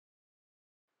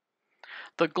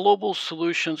The Global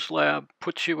Solutions Lab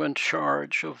puts you in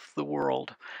charge of the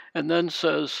world and then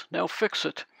says, now fix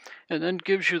it, and then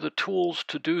gives you the tools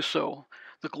to do so.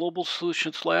 The Global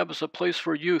Solutions Lab is a place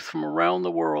where youth from around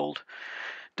the world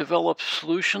develop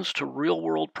solutions to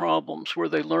real-world problems, where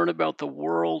they learn about the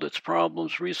world, its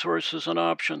problems, resources, and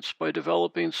options by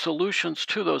developing solutions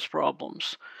to those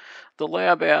problems. The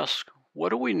lab asks, what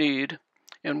do we need,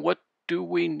 and what do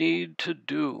we need to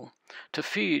do to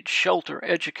feed, shelter,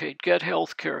 educate, get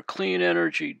health care, clean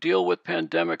energy, deal with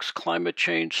pandemics, climate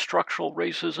change, structural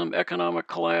racism, economic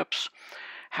collapse?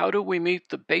 How do we meet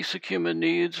the basic human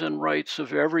needs and rights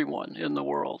of everyone in the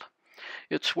world?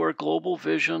 It's where global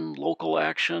vision, local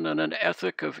action, and an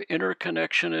ethic of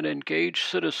interconnection and engaged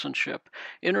citizenship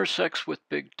intersects with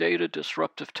big data,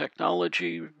 disruptive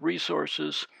technology,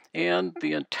 resources, and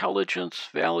the intelligence,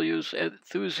 values,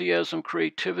 enthusiasm,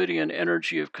 creativity, and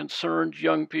energy of concerned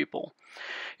young people.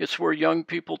 It's where young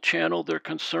people channel their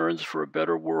concerns for a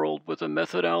better world with a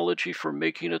methodology for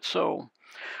making it so,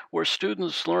 where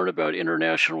students learn about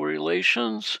international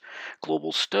relations,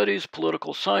 global studies,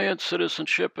 political science,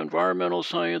 citizenship, environmental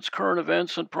science, current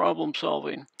events, and problem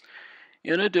solving.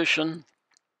 In addition,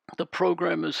 the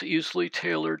program is easily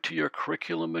tailored to your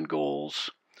curriculum and goals.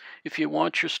 If you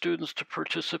want your students to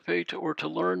participate or to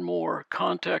learn more,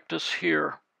 contact us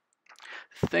here.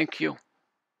 Thank you.